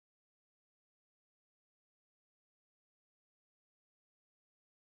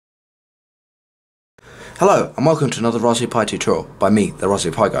Hello and welcome to another Raspberry Pi tutorial by me, the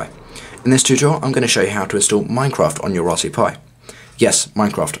Raspberry Pi guy. In this tutorial I'm going to show you how to install Minecraft on your Raspberry Pi. Yes,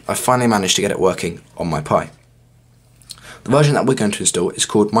 Minecraft. I finally managed to get it working on my Pi. The version that we're going to install is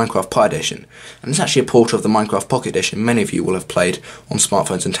called Minecraft Pi Edition, and it's actually a port of the Minecraft Pocket Edition many of you will have played on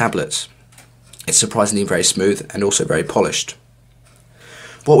smartphones and tablets. It's surprisingly very smooth and also very polished.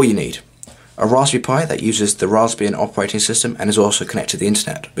 What will you need? A Raspberry Pi that uses the Raspbian operating system and is also connected to the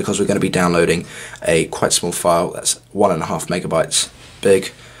internet, because we're going to be downloading a quite small file that's 1.5 megabytes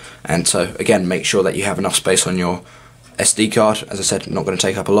big, and so again make sure that you have enough space on your SD card. As I said, not going to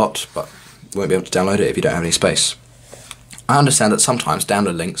take up a lot, but you won't be able to download it if you don't have any space. I understand that sometimes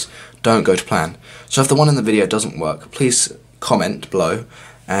download links don't go to plan, so if the one in the video doesn't work, please comment below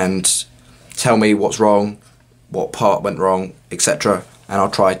and tell me what's wrong, what part went wrong, etc. and I'll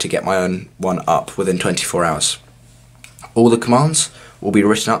try to get my own one up within 24 hours. All the commands will be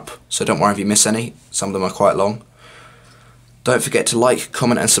written up, so don't worry if you miss any. Some of them are quite long. Don't forget to like,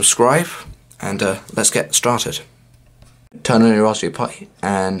 comment and subscribe, and let's get started. Turn on your Raspberry Pi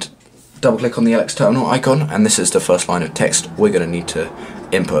and double click on the LX terminal icon, and this is the first line of text we're going to need to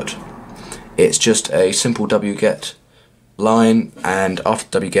input. It's just a simple wget line, and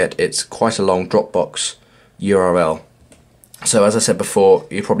after wget it's quite a long Dropbox URL. So as I said before,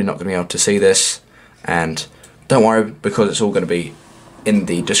 you're probably not going to be able to see this, and don't worry because it's all going to be in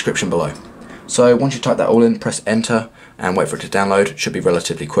the description below. So once you type that all in, press enter and wait for it to download. It should be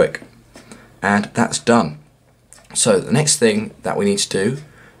relatively quick. And that's done. So the next thing that we need to do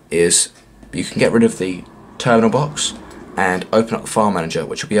is you can get rid of the terminal box and open up the file manager,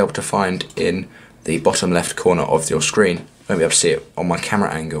 which you'll be able to find in the bottom left corner of your screen. You won't be able to see it on my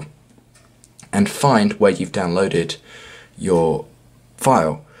camera angle. And find where you've downloaded your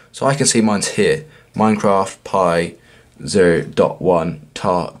file. So I can see mine's here, Minecraft Pi 0.1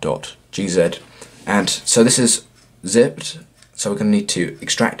 tar.gz, and so this is zipped, so we're going to need to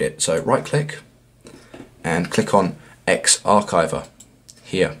extract it. So right click and click on X archiver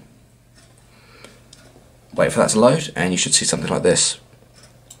here. Wait for that to load and you should see something like this.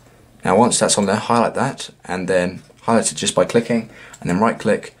 Now once that's on there, highlight that and then highlight it just by clicking, and then right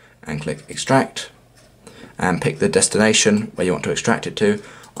click and click extract and pick the destination where you want to extract it to.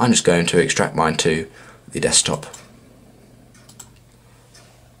 I'm just going to extract mine to the desktop.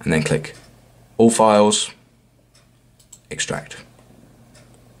 And then click all files, extract.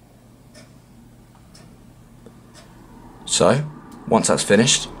 So once that's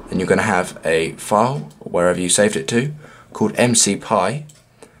finished, then you're going to have a file wherever you saved it to called MCPi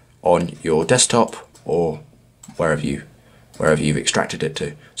on your desktop or wherever you've extracted it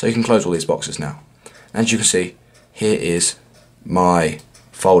to. So you can close all these boxes now. As you can see, here is my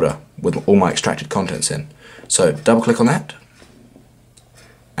folder with all my extracted contents in. So double click on that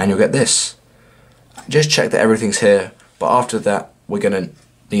and you'll get this. Just check that everything's here, but after that we're going to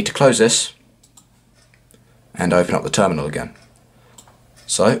need to close this and open up the terminal again.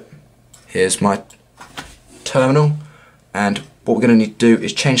 So here's my terminal, and what we're going to need to do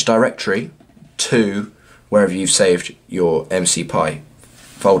is change directory to wherever you've saved your MCPi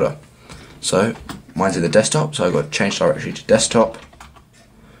folder. So mine's in the desktop, so I've got change directory to desktop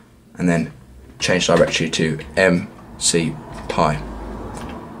and then change directory to MCPi,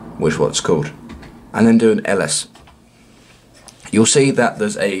 which is what it's called, and then do an ls. You'll see that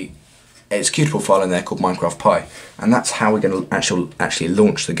there's a executable file in there called Minecraft Pi, and that's how we're going to actually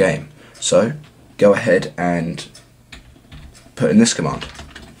launch the game. So go ahead and put in this command.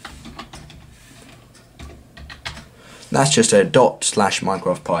 That's just a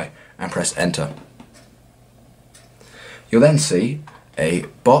 ./Minecraft Pi and press enter. You'll then see a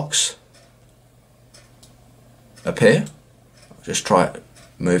box appear. I'll just try to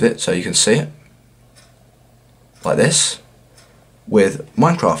move it so you can see it, like this, with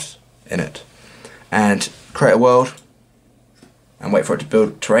Minecraft in it. And create a world and wait for it to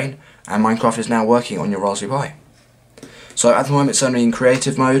build terrain, and Minecraft is now working on your Raspberry Pi. So at the moment it's only in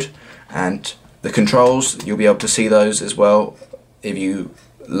creative mode, and the controls, you'll be able to see those as well if you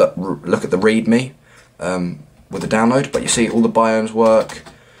look at the README with the download, but you see all the biomes work,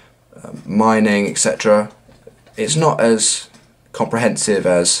 mining, etc. It's not as comprehensive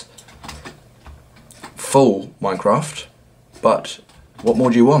as full Minecraft, but what more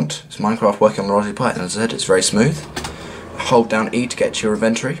do you want? It's Minecraft working on the Raspberry Pi, and as I said, it's very smooth. Hold down E to get to your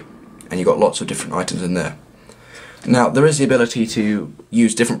inventory, and you've got lots of different items in there. Now there is the ability to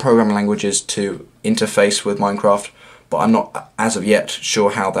use different programming languages to interface with Minecraft, but I'm not as of yet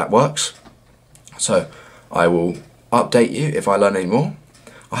sure how that works. So I will update you if I learn any more.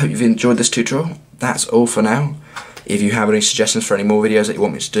 I hope you've enjoyed this tutorial. That's all for now. If you have any suggestions for any more videos that you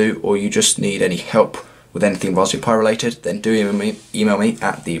want me to do, or you just need any help with anything Raspberry Pi related, then do email me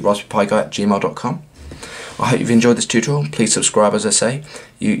at the raspberrypiguy@gmail.com. I hope you've enjoyed this tutorial. Please subscribe, as I say.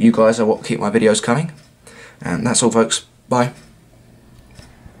 You guys are what keep my videos coming. And that's all, folks. Bye.